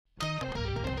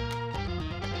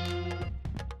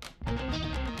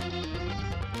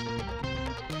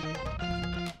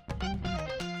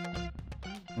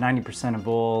90% of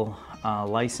all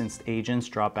licensed agents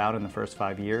drop out in the first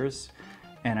 5 years.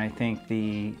 And I think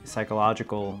the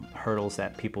psychological hurdles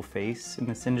that people face in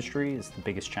this industry is the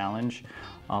biggest challenge.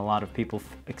 A lot of people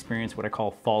experience what I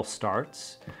call false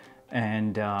starts.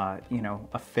 And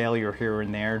a failure here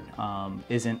and there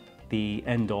isn't the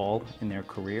end all in their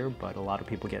career, but a lot of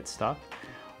people get stuck.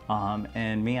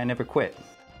 And me, I never quit.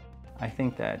 I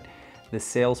think that the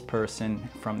salesperson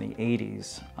from the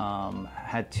 80s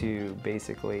had to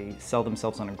basically sell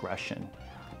themselves on aggression.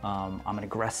 I'm an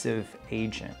aggressive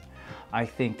agent. I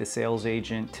think the sales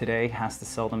agent today has to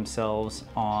sell themselves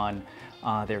on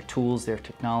their tools, their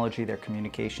technology, their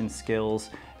communication skills,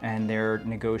 and their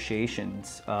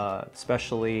negotiations,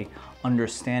 especially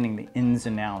understanding the ins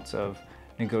and outs of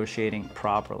negotiating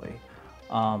properly.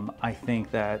 I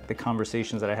think that the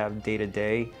conversations that I have day to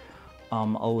day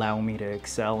allow me to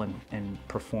excel and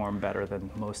perform better than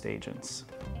most agents.